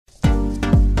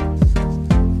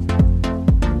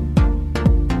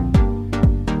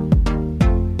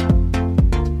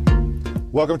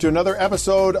Welcome to another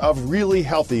episode of Really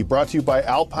Healthy, brought to you by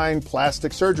Alpine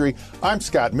Plastic Surgery. I'm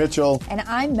Scott Mitchell. And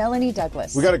I'm Melanie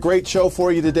Douglas. We got a great show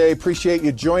for you today. Appreciate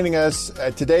you joining us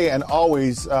today and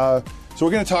always. So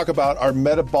we're going to talk about our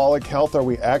metabolic health. Are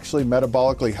we actually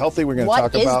metabolically healthy? We're going to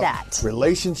talk about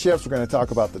relationships. We're going to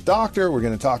talk about the doctor. We're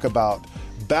going to talk about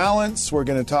balance. We're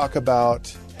going to talk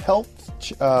about health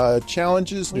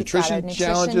challenges, nutrition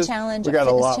challenges. We got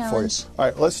a lot for you. All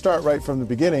right, let's start right from the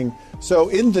beginning. So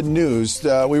in the news,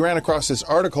 we ran across this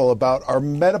article about our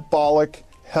metabolic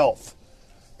health.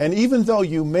 And even though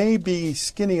you may be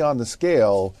skinny on the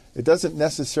scale, it doesn't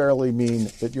necessarily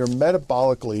mean that you're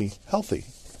metabolically healthy.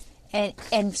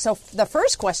 And so the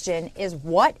first question is,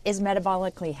 what is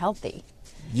metabolically healthy?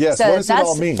 Yes, so what does it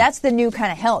all mean? That's the new kind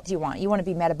of health you want. You want to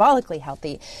be metabolically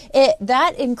healthy.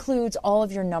 That includes all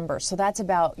of your numbers. So that's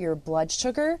about your blood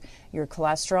sugar, your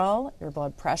cholesterol, your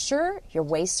blood pressure, your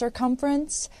waist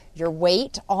circumference, your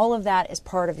weight. All of that is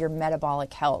part of your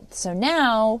metabolic health. So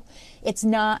now it's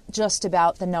not just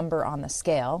about the number on the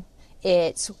scale.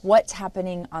 It's what's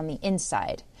happening on the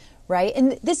inside, right?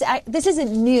 And this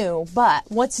isn't new, but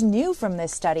what's new from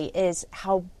this study is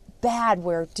how bad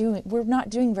we're not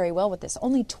doing very well with this.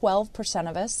 Only 12%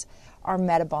 of us are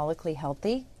metabolically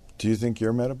healthy. Do you think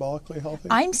you're metabolically healthy?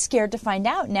 I'm scared to find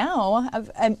out now.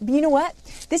 You know what?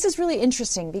 This is really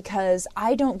interesting because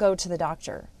I don't go to the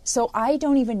doctor. So I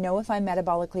don't even know if I'm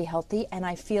metabolically healthy, and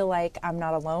I feel like I'm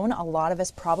not alone. A lot of us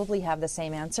probably have the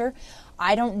same answer.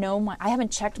 I don't know. I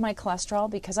haven't checked my cholesterol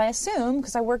because I assume,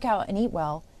 because I work out and eat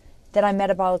well, that I'm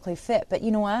metabolically fit. But you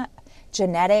know what?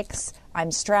 Genetics,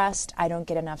 I'm stressed, I don't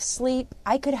get enough sleep.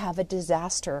 I could have a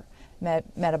disaster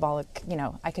metabolic,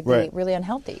 I could be really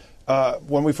unhealthy.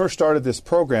 When we first started this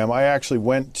program, I actually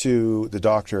went to the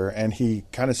doctor and he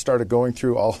kind of started going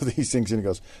through all of these things and he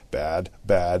goes, bad,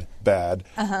 bad, bad,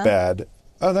 bad.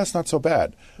 Oh, that's not so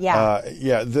bad. Yeah.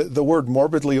 The word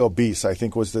morbidly obese, I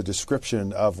think, was the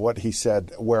description of what he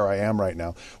said where I am right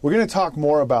now. We're going to talk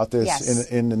more about this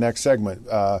in the next segment.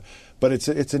 But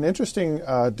it's an interesting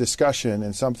discussion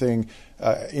and something,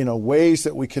 ways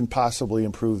that we can possibly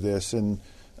improve this. And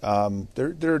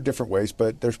there are different ways,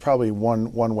 but there's probably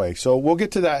one way. So we'll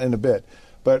get to that in a bit.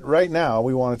 But right now,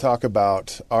 we want to talk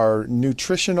about our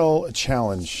nutritional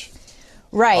challenge.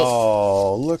 Right.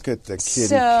 Oh, look at the kitty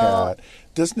cat.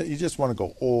 Doesn't it? You just want to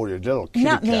go, oh, your little kitty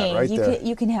cat right there.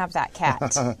 You can have that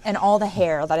cat and all the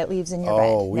hair that it leaves in your bed.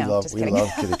 Oh, we love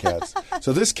kitty cats.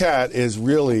 So this cat is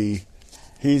really...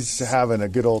 He's having a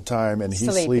good old time, and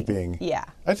he's sleeping. Yeah.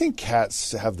 I think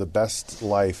cats have the best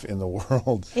life in the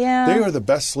world. Yeah. They are the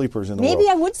best sleepers in the world. Maybe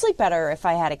I would sleep better if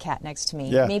I had a cat next to me.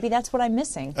 Yeah. Maybe that's what I'm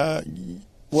missing.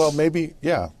 Well, maybe,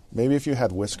 yeah. Maybe if you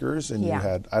had whiskers and you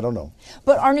had, I don't know.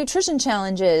 But our nutrition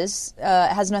challenges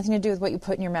has nothing to do with what you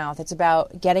put in your mouth. It's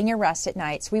about getting your rest at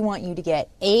night. So we want you to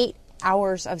get 8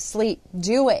 hours of sleep.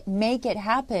 Do it. Make it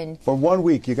happen. For 1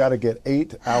 week, you got to get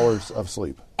 8 hours of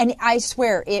sleep. And I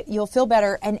swear, you'll feel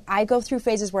better. And I go through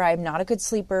phases where I'm not a good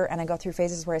sleeper, and I go through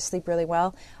phases where I sleep really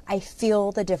well. I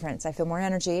feel the difference. I feel more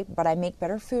energy, but I make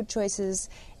better food choices,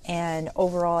 and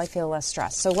overall, I feel less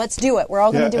stressed. So let's do it. We're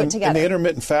all going to do it together. And the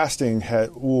intermittent fasting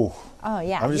Oh,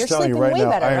 yeah. I'm just telling you right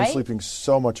now, I am right? sleeping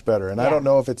so much better. And I don't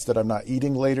know if it's that I'm not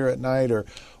eating later at night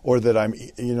or that I'm,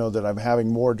 that I'm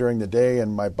having more during the day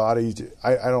and my body,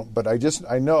 but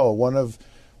I know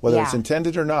whether it's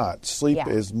intended or not, sleep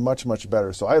is much, much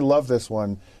better. So I love this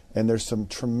one, and there's some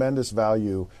tremendous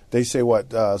value. They say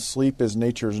sleep is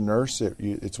nature's nurse.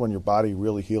 It's when your body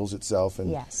really heals itself,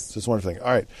 and it's this wonderful thing.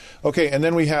 All right. Okay, and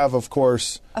then we have, of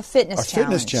course, a fitness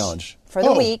challenge. For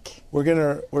the week. We're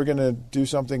gonna do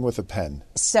something with a pen.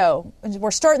 So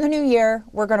we're starting the new year.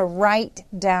 We're gonna write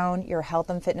down your health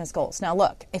and fitness goals. Now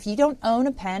look, if you don't own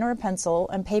a pen or a pencil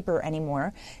and paper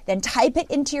anymore, then type it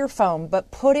into your phone,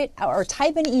 but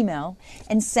type an email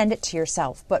and send it to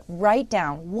yourself. But write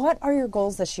down, what are your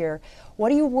goals this year?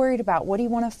 What are you worried about? What do you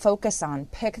want to focus on?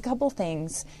 Pick a couple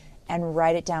things and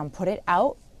write it down. Put it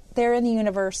out there in the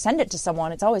universe. Send it to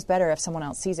someone. It's always better if someone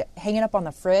else sees it. Hang it up on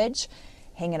the fridge.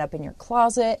 Hang it up in your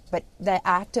closet, but the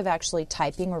act of actually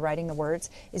typing or writing the words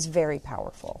is very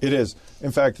powerful. It is.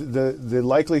 In fact, the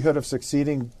likelihood of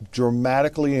succeeding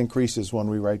dramatically increases when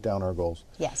we write down our goals.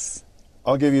 Yes.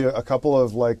 I'll give you a couple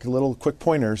of little quick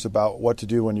pointers about what to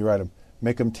do when you write them.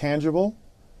 Make them tangible,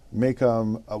 make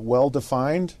them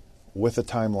well-defined with a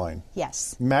timeline.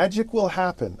 Yes. Magic will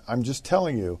happen. I'm just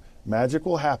telling you, magic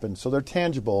will happen. So they're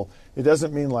tangible. It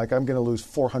doesn't mean I'm going to lose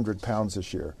 400 pounds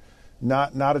this year.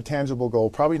 Not a tangible goal,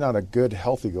 probably not a good,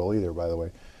 healthy goal either, by the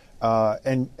way.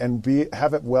 And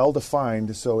have it well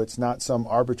defined so it's not some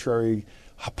arbitrary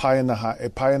pie in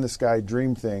the sky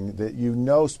dream thing that you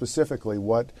know specifically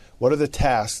what are the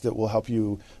tasks that will help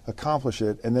you accomplish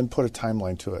it, and then put a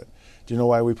timeline to it. Do you know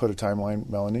why we put a timeline,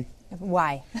 Melanie?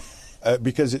 Why?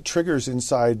 Because it triggers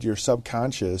inside your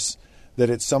subconscious that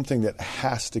it's something that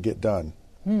has to get done.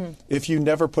 If you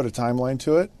never put a timeline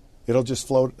to it, it'll just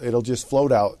float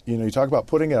out. You know, you talk about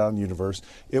putting it out in the universe.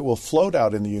 It will float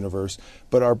out in the universe,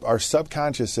 but our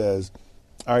subconscious says,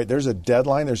 all right, there's a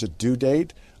deadline, there's a due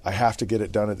date. I have to get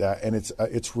it done at that. And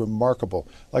it's remarkable.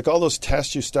 Like all those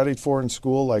tests you studied for in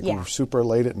school, like super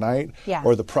late at night,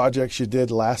 or the projects you did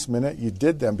last minute, you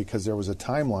did them because there was a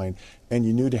timeline and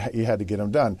you knew you had to get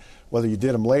them done. Whether you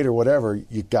did them late or whatever,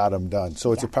 you got them done.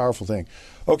 So it's a powerful thing.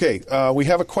 Okay, we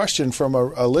have a question from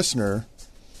a listener,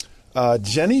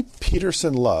 Jenny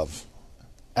Peterson Love.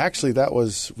 Actually, that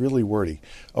was really wordy.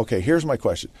 Okay, here's my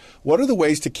question. What are the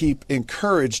ways to keep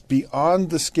encouraged beyond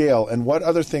the scale, and what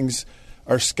other things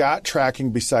are Scott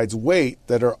tracking besides weight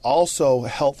that are also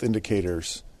health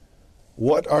indicators?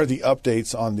 What are the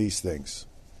updates on these things?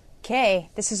 Okay,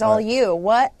 this is all you.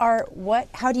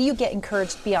 How do you get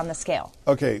encouraged beyond the scale?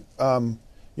 Okay,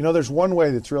 there's one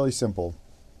way that's really simple,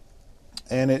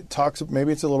 and it talks,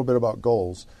 maybe it's a little bit about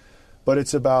goals, but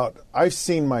it's about, I've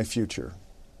seen my future,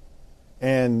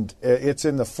 and it's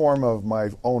in the form of my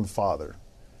own father.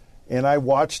 And I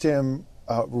watched him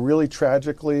really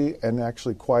tragically and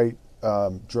actually quite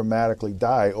dramatically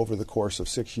die over the course of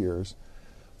 6 years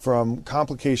from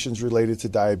complications related to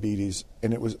diabetes,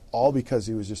 and it was all because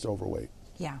he was just overweight.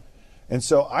 Yeah. And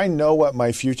so I know what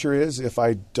my future is if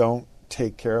I don't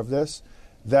take care of this.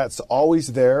 That's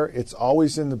always there. It's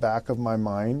always in the back of my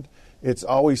mind. It's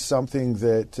always something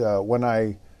that when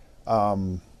I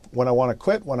want to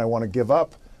quit, when I want to give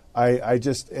up, I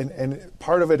just, and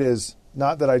part of it is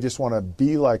not that I just want to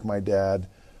be like my dad,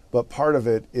 but part of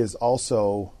it is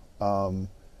also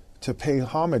to pay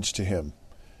homage to him,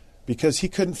 because he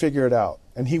couldn't figure it out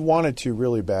and he wanted to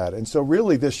really bad. And so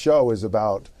really this show is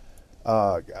about,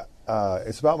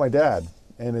 it's about my dad,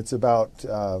 and it's about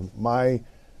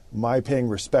my paying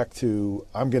respect to,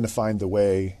 I'm going to find the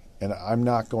way, and I'm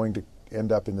not going to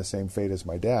end up in the same fate as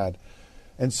my dad.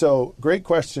 And so great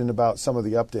question about some of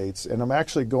the updates. And I'm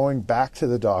actually going back to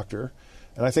the doctor,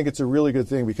 and I think it's a really good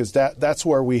thing, because that's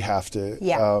where we have to,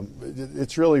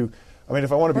 it's really, I mean,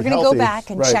 if I want to be healthy, we're going to go back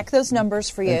and check those numbers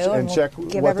for you, and we'll check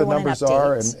give what the everyone numbers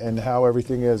are and how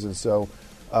everything is. And so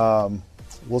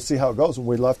we'll see how it goes. And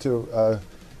we'd love to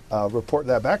report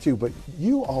that back to you. But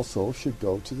you also should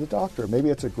go to the doctor. Maybe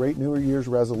it's a great New Year's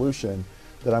resolution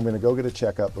that I'm going to go get a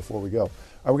checkup before we go.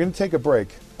 We're going to take a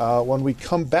break. When we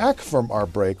come back from our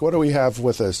break, what do we have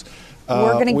with us?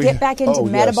 We're going to get back into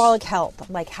metabolic health.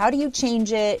 Like, how do you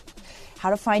change it?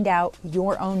 How to find out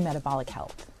your own metabolic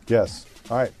health. Yes.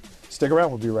 All right. Stick around.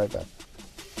 We'll be right back.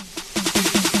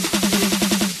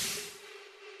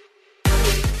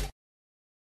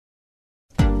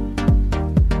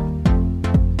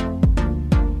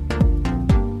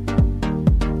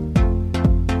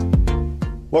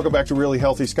 Welcome back to Really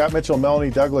Healthy. Scott Mitchell,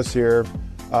 Melanie Douglas here.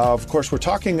 Of course, we're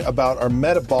talking about our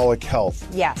metabolic health.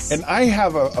 Yes. And I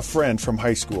have a friend from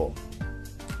high school.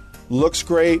 Looks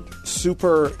great,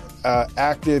 super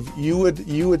active. You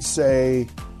would say,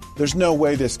 there's no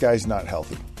way this guy's not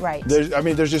healthy. Right.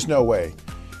 There's just no way.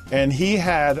 And he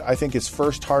had, I think, his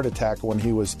first heart attack when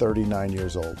he was 39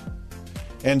 years old.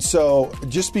 And so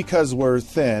just because we're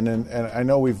thin, and I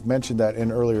know we've mentioned that in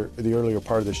the earlier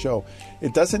part of the show,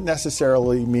 it doesn't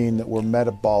necessarily mean that we're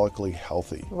metabolically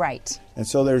healthy. Right. And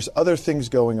so there's other things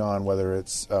going on, whether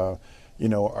it's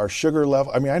our sugar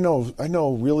level. I mean, I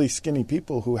know really skinny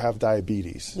people who have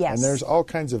diabetes. Yes. And there's all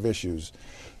kinds of issues.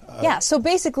 So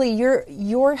basically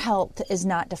your health is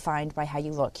not defined by how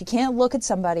you look. You can't look at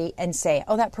somebody and say,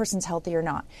 oh, that person's healthy or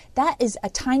not. That is a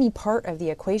tiny part of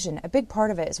the equation. A big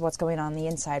part of it is what's going on the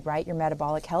inside, right? Your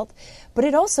metabolic health. But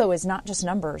it also is not just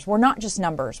numbers. We're not just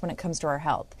numbers when it comes to our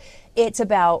health. It's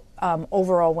about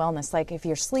overall wellness, like if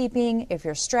you're sleeping, if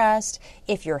you're stressed,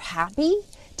 if you're happy.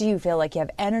 Do you feel like you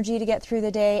have energy to get through the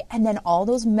day? And then all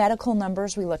those medical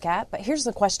numbers we look at. But here's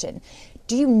the question.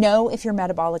 Do you know if you're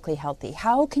metabolically healthy?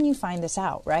 How can you find this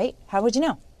out, right? How would you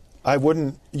know?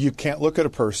 You can't look at a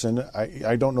person.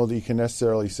 I don't know that you can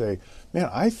necessarily say, man,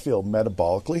 I feel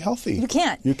metabolically healthy. You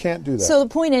can't. You can't do that. So the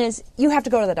point is, you have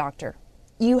to go to the doctor.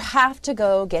 You have to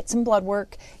go get some blood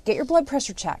work, get your blood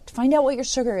pressure checked, find out what your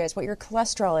sugar is, what your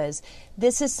cholesterol is.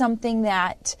 This is something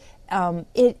that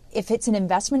if it's an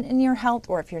investment in your health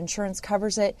or if your insurance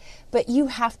covers it, but you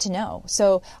have to know.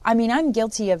 So, I mean, I'm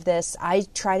guilty of this. I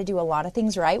try to do a lot of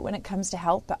things right when it comes to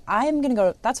health, but I'm going to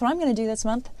go, that's what I'm going to do this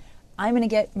month. I'm going to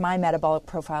get my metabolic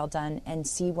profile done and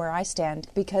see where I stand,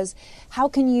 because how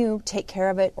can you take care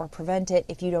of it or prevent it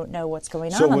if you don't know what's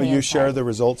going on So the will you inside? share the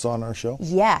results on our show?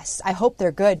 Yes. I hope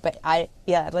they're good, but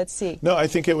let's see. No, I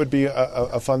think it would be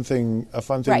a fun thing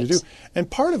to do. And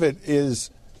part of it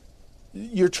is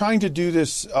you're trying to do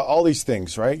this, all these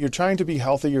things, right? You're trying to be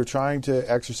healthy. You're trying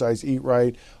to exercise, eat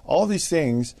right, all these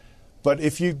things. But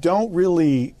if you don't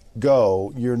really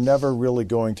go, you're never really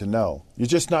going to know.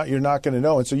 You're not going to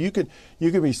know. And so you could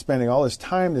be spending all this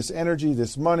time, this energy,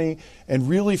 this money, and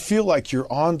really feel like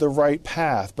you're on the right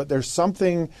path. But there's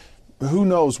something, who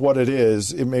knows what it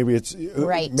is. Maybe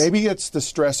it's the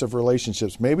stress of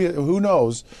relationships. Maybe, who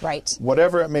knows? Right.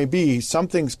 Whatever it may be,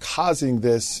 something's causing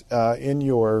this in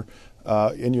your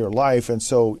life. And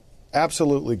so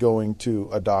absolutely going to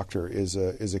a doctor is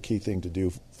a key thing to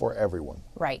do for everyone.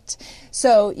 Right.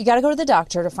 So you got to go to the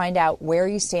doctor to find out where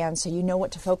you stand so you know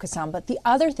what to focus on. But the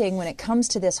other thing, when it comes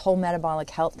to this whole metabolic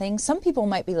health thing, some people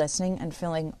might be listening and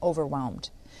feeling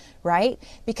overwhelmed, right?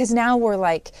 Because now we're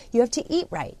like, you have to eat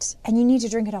right, and you need to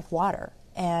drink enough water,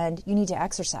 and you need to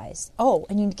exercise. Oh,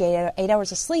 and you need to get 8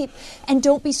 hours of sleep, and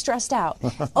don't be stressed out.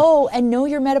 Oh, and know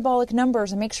your metabolic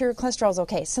numbers and make sure your cholesterol is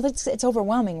okay. So it's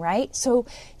overwhelming, right? So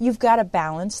you've got to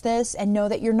balance this and know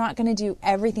that you're not going to do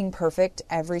everything perfect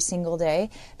every single day.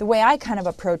 The way I kind of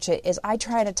approach it is I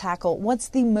try to tackle what's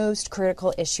the most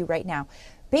critical issue right now.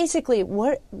 Basically,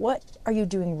 what are you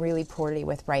doing really poorly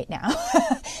with right now?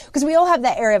 Because we all have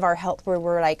that area of our health where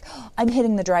we're like, I'm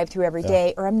hitting the drive-through every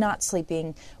day, or I'm not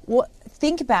sleeping.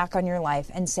 Think back on your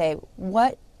life and say,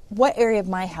 what area of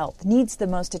my health needs the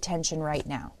most attention right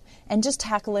now? And just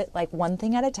tackle it like one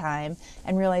thing at a time,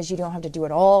 and realize you don't have to do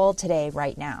it all today,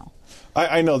 right now.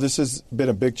 I know this has been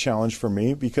a big challenge for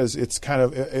me, because it's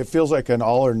it feels like an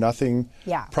all or nothing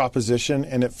proposition.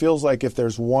 And it feels like if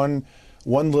there's one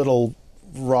little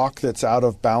rock that's out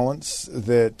of balance,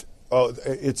 that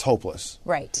it's hopeless.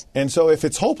 Right. And so if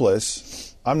it's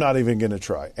hopeless, I'm not even going to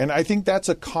try. And I think that's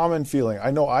a common feeling.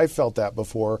 I know I've felt that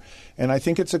before, and I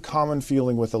think it's a common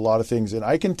feeling with a lot of things. And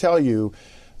I can tell you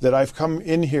that I've come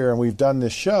in here and we've done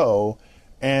this show,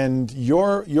 and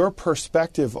your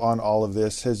perspective on all of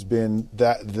this has been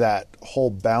that whole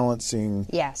balancing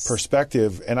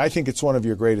perspective. And I think it's one of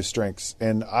your greatest strengths.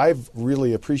 And I've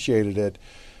really appreciated it,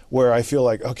 where I feel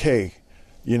like, okay,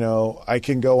 I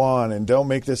can go on, and don't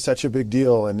make this such a big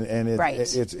deal. And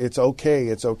it's okay.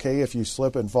 It's okay if you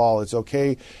slip and fall. It's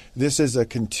okay. This is a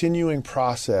continuing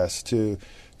process to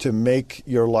make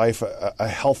your life a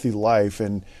healthy life.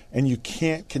 And you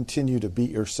can't continue to beat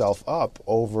yourself up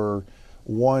over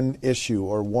one issue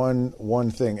or one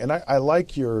thing. And I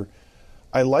like your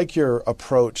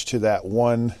approach to that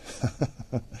one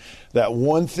that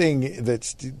one thing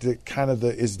that's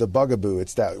is the bugaboo.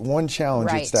 It's that one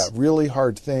challenge. Right. It's that really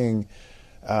hard thing.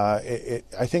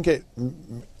 I think at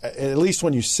least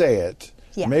when you say it,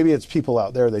 maybe it's people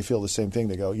out there, they feel the same thing.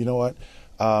 They go, you know what?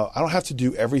 I don't have to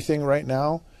do everything right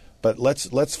now, but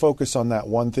let's focus on that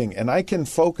one thing. And I can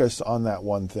focus on that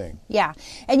one thing. Yeah.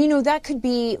 And that could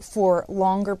be for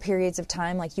longer periods of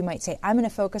time. Like you might say, I'm going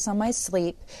to focus on my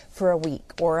sleep for a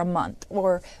week or a month.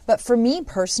 But for me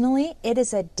personally, it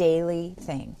is a daily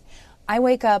thing. I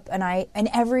wake up and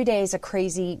every day is a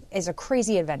crazy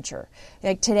adventure.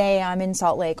 Like today I'm in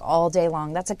Salt Lake all day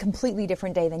long. That's a completely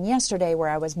different day than yesterday, where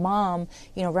I was mom,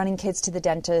 running kids to the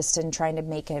dentist and trying to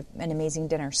make an amazing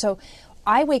dinner. So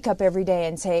I wake up every day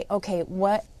and say, okay,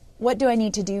 what do I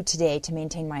need to do today to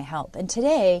maintain my health? And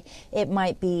today it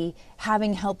might be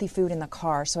having healthy food in the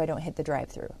car so I don't hit the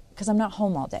drive-through, because I'm not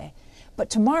home all day.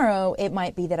 But tomorrow it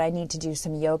might be that I need to do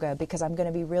some yoga because I'm going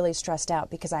to be really stressed out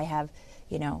because I have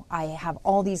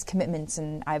all these commitments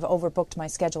and I've overbooked my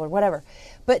schedule or whatever.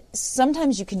 But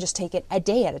sometimes you can just take it a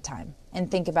day at a time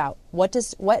and think about what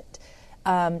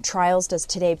trials does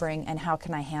today bring, and how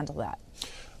can I handle that?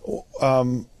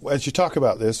 As you talk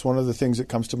about this, one of the things that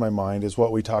comes to my mind is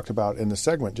what we talked about in the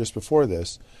segment just before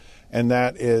this, and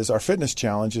that is our fitness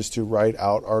challenge is to write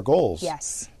out our goals.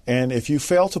 Yes. And if you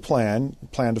fail to plan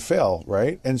to fail,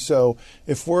 right? And so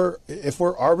if we're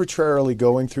arbitrarily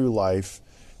going through life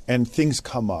and things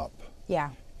come up,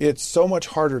 it's so much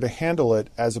harder to handle it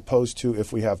as opposed to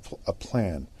if we have a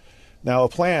plan. Now, a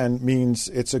plan means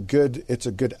it's a good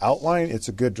outline, it's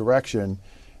a good direction.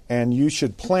 And you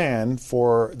should plan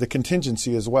for the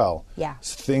contingency as well. Yeah.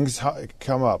 Things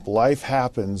come up. Life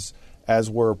happens as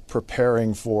we're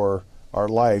preparing for our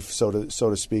life, so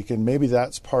to speak. And maybe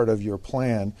that's part of your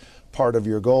plan, part of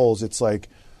your goals. It's like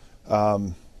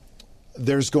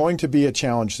there's going to be a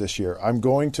challenge this year. I'm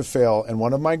going to fail, and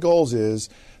one of my goals is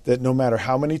that no matter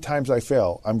how many times I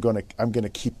fail, I'm going to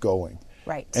keep going.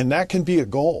 Right. And that can be a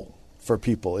goal. for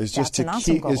people is just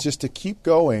to keep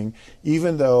going,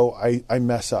 even though I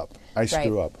mess up, I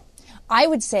screw up. I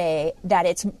would say that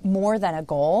it's more than a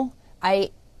goal. I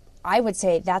would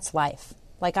say that's life.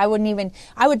 Like I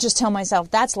would just tell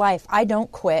myself that's life. I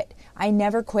don't quit. I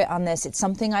never quit on this. It's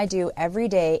something I do every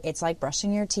day. It's like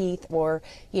brushing your teeth, or,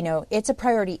 it's a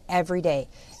priority every day.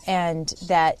 And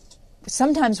that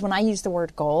sometimes when I use the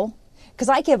word goal, because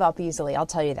I give up easily, I'll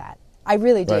tell you that. I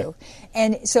really do. Right.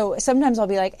 And so sometimes I'll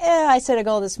be like, I set a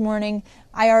goal this morning.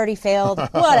 I already failed.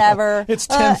 Whatever. It's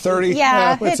 10:30.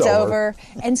 Yeah, it's over.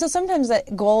 And so sometimes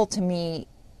that goal to me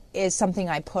is something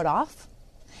I put off.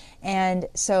 And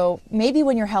so maybe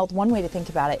when your health, one way to think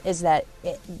about it is that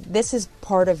this is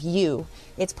part of you.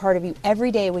 It's part of you. Every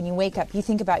day when you wake up, you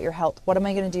think about your health. What am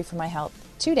I going to do for my health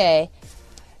today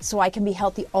so I can be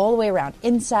healthy all the way around,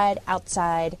 inside,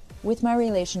 outside, with my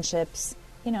relationships?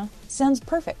 Sounds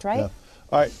perfect, right? Yeah.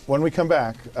 All right. When we come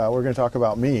back, we're going to talk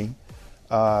about me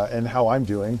and how I'm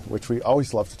doing, which we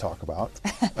always love to talk about.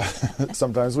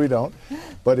 Sometimes we don't.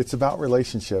 But it's about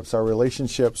relationships, our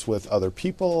relationships with other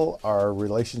people, our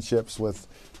relationships with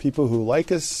people who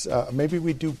like us. Maybe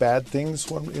we do bad things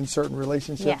in certain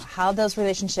relationships. Yeah, how those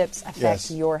relationships affect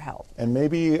your health. And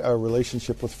maybe a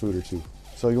relationship with food or two.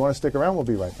 So you want to stick around? We'll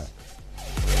be right back.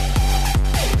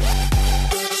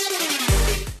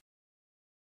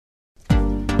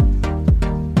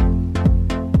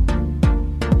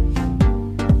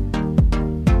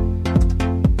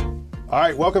 All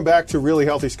right, welcome back to Really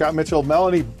Healthy. Scott Mitchell,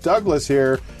 Melanie Douglas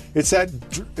here. Is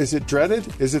it dreaded?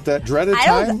 Is it that dreaded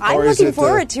time? I'm looking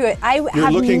forward to it. I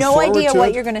have no idea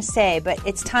what you're going to say, but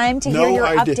it's time to hear your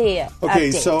update.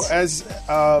 Okay, so as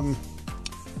I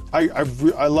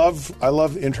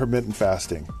love intermittent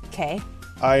fasting. Okay.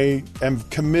 I am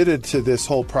committed to this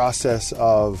whole process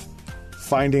of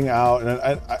finding out,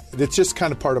 and it's just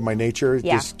kind of part of my nature,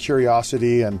 this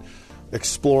curiosity and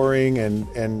exploring,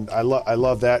 and I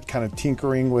love that kind of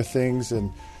tinkering with things and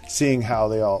seeing how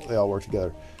they all work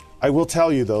together. I will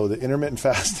tell you though, that intermittent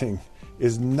fasting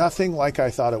is nothing like I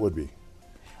thought it would be.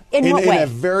 In what way? In a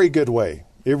very good way.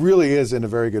 It really is in a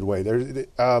very good way.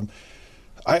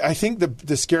 I think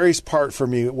the scariest part for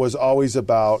me was always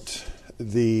about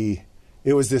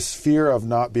it was this fear of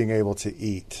not being able to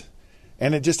eat,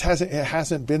 and it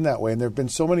hasn't been that way. And there have been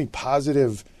so many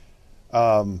positive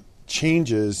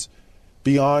changes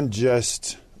beyond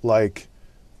just like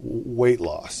weight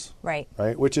loss, right?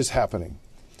 Which is happening.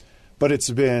 But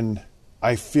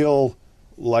I feel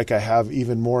like I have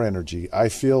even more energy. I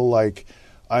feel like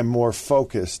I'm more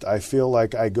focused. I feel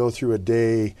like I go through a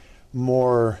day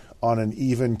more on an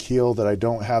even keel, that I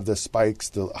don't have the spikes,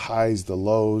 the highs, the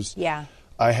lows. Yeah.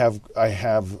 I have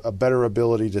a better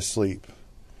ability to sleep.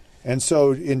 And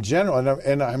so in general,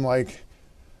 and I'm like,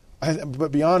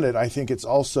 but beyond it, I think it's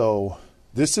also,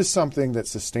 this is something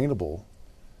that's sustainable.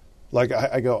 Like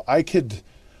I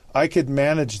could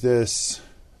manage this,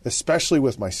 especially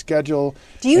with my schedule.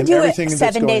 Do you do it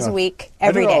 7 days a week,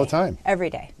 every day? I do it all the time. Every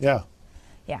day. Yeah.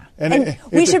 Yeah. And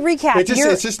we should recap.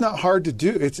 It's just not hard to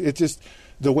do. It's just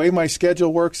the way my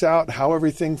schedule works out, how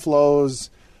everything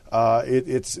flows.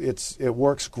 It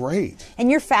works great. And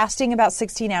you're fasting about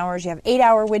 16 hours. You have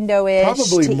 8-hour window-ish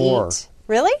probably to more. Eat.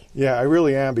 Really? Yeah, I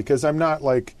really am, because I'm not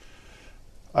like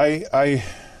I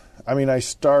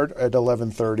start at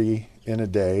 11:30 in a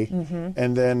day,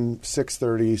 and then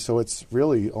 6:30, so it's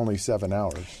really only 7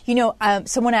 hours. You know,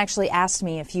 someone actually asked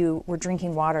me if you were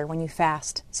drinking water when you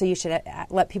fast, so you should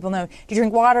let people know. Do you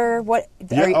drink water? What?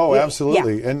 Yeah,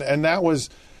 absolutely. Yeah. And that was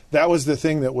the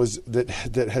thing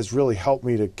that has really helped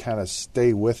me to kind of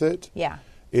stay with it. Yeah.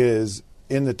 Is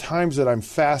in the times that I'm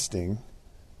fasting,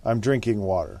 I'm drinking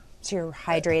water. So you're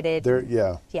hydrated.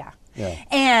 Yeah. Yeah.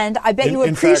 And I bet you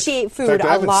appreciate food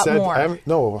a lot more.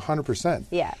 No, 100%.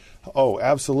 Yeah. Oh,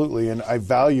 absolutely. And I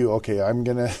value,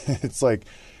 it's like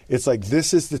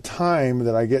this is the time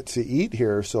that I get to eat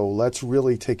here, so let's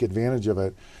really take advantage of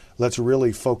it. Let's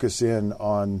really focus in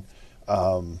on,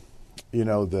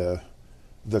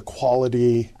 the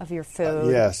quality of your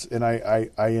food. Yes. And I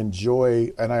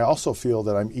enjoy, and I also feel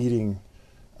that I'm eating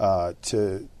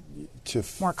to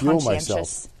more fuel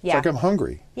myself. Yeah. It's like I'm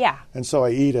hungry. Yeah. And so I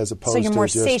eat as opposed to. So you're more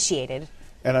satiated.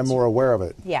 And I'm more aware of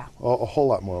it. Yeah. A whole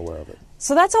lot more aware of it.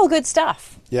 So that's all good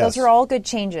stuff. Yes. Those are all good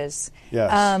changes.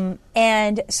 Yes.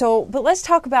 But let's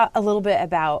talk about a little bit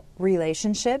about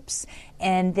relationships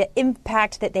and the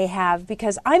impact that they have,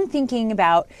 because I'm thinking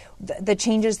about the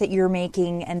changes that you're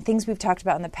making and things we've talked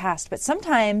about in the past. But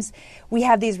sometimes we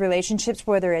have these relationships,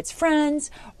 whether it's friends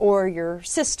or your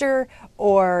sister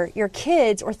or your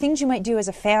kids or things you might do as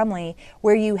a family,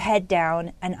 where you head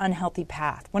down an unhealthy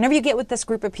path. Whenever you get with this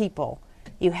group of people,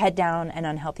 you head down an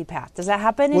unhealthy path. Does that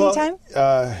happen anytime?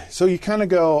 So you kind of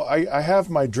go, I have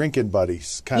my drinking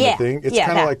buddies kind of thing. It's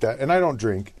kind of like that. And I don't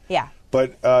drink. Yeah.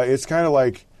 But it's kind of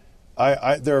like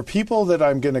there are people that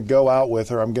I'm going to go out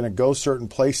with, or I'm going to go certain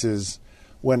places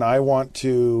when I want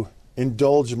to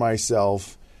indulge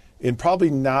myself in probably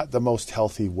not the most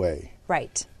healthy way.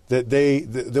 Right.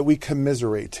 That we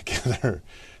commiserate together.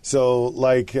 So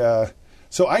like,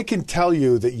 so I can tell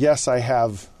you that yes, I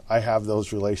have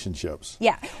those relationships.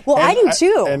 Yeah. Well, I do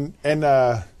too.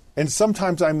 And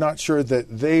sometimes I'm not sure that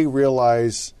they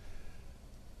realize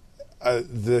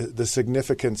the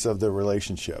significance of the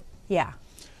relationship. Yeah.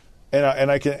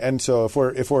 And so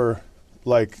if we're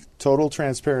like total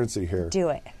transparency here. Do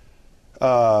it.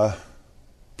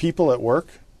 People at work.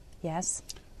 Yes.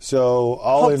 So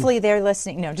hopefully they're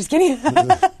listening. No, just kidding.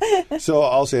 So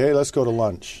I'll say, hey, let's go to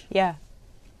lunch. Yeah.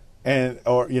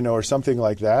 Or something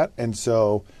like that. And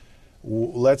so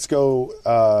let's go.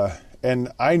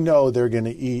 And I know they're going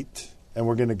to eat, and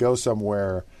we're going to go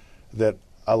somewhere that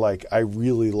I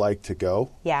really like to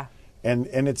go. Yeah.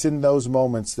 And it's in those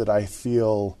moments that I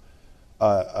feel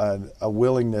a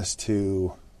willingness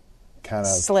to kind of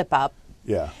slip up.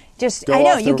 Yeah. Just I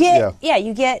know you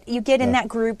get in that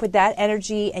group with that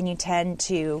energy, and you tend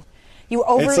to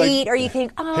overeat, or you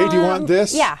think, hey, do you want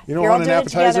this? Yeah. You don't want an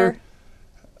appetizer?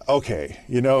 Okay.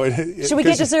 Should we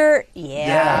get dessert?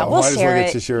 Yeah. We'll share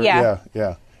it.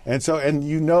 Yeah. And so,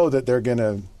 that they're going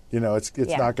to,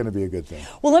 it's not going to be a good thing.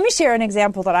 Well, let me share an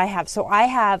example that I have. So I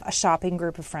have a shopping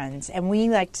group of friends, and we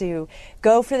like to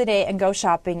go for the day and go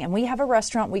shopping. And we have a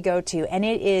restaurant we go to, and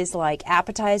it is like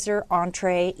appetizer,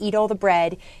 entree, eat all the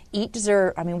bread, eat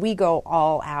dessert. I mean, we go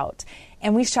all out.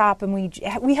 And we shop, and we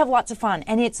have lots of fun.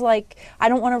 And it's like, I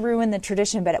don't want to ruin the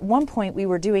tradition, but at one point we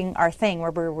were doing our thing where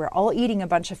we were all eating a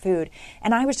bunch of food.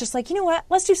 And I was just like, you know what?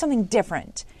 Let's do something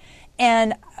different.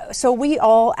 And so we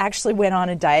all actually went on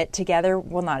a diet together.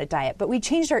 Well, not a diet, but we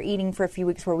changed our eating for a few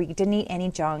weeks where we didn't eat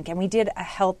any junk. And we did a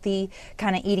healthy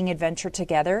kind of eating adventure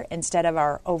together instead of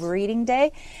our overeating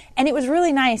day. And it was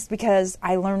really nice because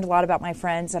I learned a lot about my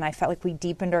friends, and I felt like we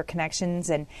deepened our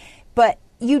connections. But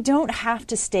you don't have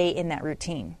to stay in that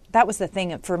routine. That was the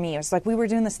thing for me. It was like we were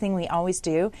doing this thing we always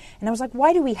do. And I was like,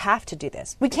 why do we have to do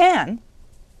this? We can.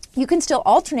 You can still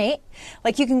alternate.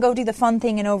 Like you can go do the fun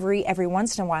thing and overeat every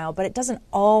once in a while, but it doesn't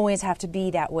always have to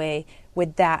be that way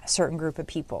with that certain group of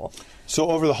people. So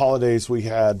over the holidays, we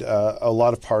had a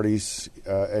lot of parties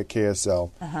at KSL.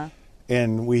 Uh-huh.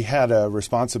 And we had a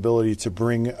responsibility to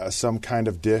bring some kind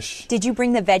of dish. Did you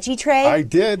bring the veggie tray? I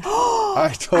did.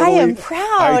 I am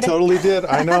proud. I totally did.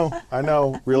 I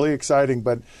know. Really exciting,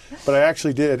 but I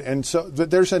actually did. And so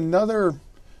there's another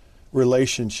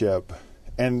relationship,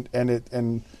 and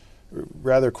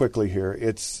rather quickly here,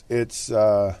 it's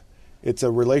a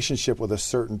relationship with a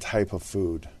certain type of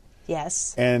food.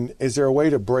 Yes. And is there a way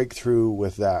to break through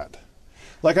with that?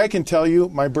 Like I can tell you,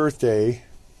 my birthday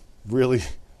really.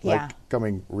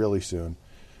 Coming really soon.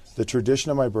 The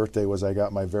tradition of my birthday was I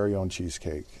got my very own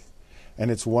cheesecake. And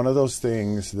it's one of those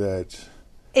things that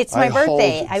it's my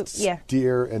birthday. Hold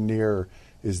dear and near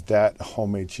is that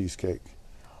homemade cheesecake.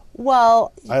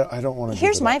 Well, I don't want to.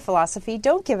 Here's my philosophy.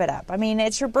 Don't give it up. I mean,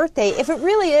 it's your birthday. If it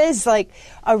really is like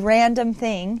a random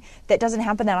thing that doesn't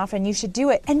happen that often, you should do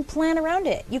it and plan around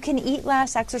it. You can eat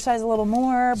less, exercise a little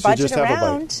more, budget just around.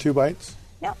 Have a bite. 2 bites?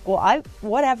 No, well,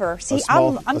 whatever. See,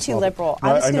 I'm too liberal. No,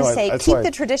 I'm just going to say, keep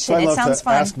the tradition. It sounds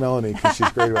fun. Ask Melanie because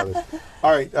she's great about this.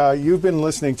 All right, you've been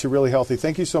listening to Really Healthy.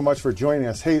 Thank you so much for joining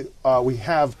us. Hey, we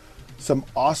have some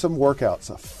awesome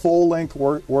workouts, full-length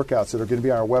workouts that are going to be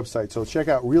on our website. So check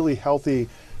out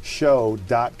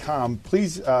reallyhealthyshow.com.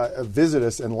 Please visit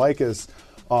us and like us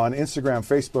on Instagram,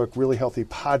 Facebook, Really Healthy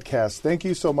Podcast. Thank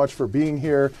you so much for being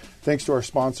here. Thanks to our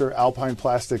sponsor, Alpine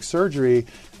Plastic Surgery.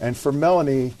 And for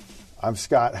Melanie, I'm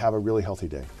Scott. Have a really healthy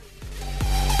day.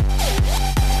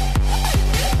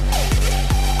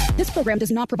 This program does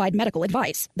not provide medical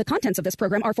advice. The contents of this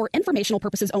program are for informational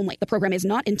purposes only. The program is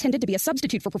not intended to be a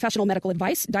substitute for professional medical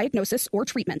advice, diagnosis, or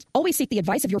treatment. Always seek the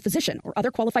advice of your physician or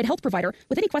other qualified health provider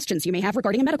with any questions you may have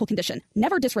regarding a medical condition.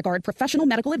 Never disregard professional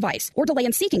medical advice or delay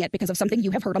in seeking it because of something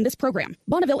you have heard on this program.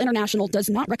 Bonneville International does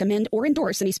not recommend or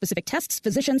endorse any specific tests,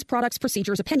 physicians, products,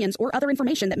 procedures, opinions, or other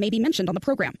information that may be mentioned on the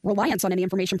program. Reliance on any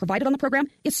information provided on the program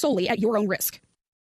is solely at your own risk.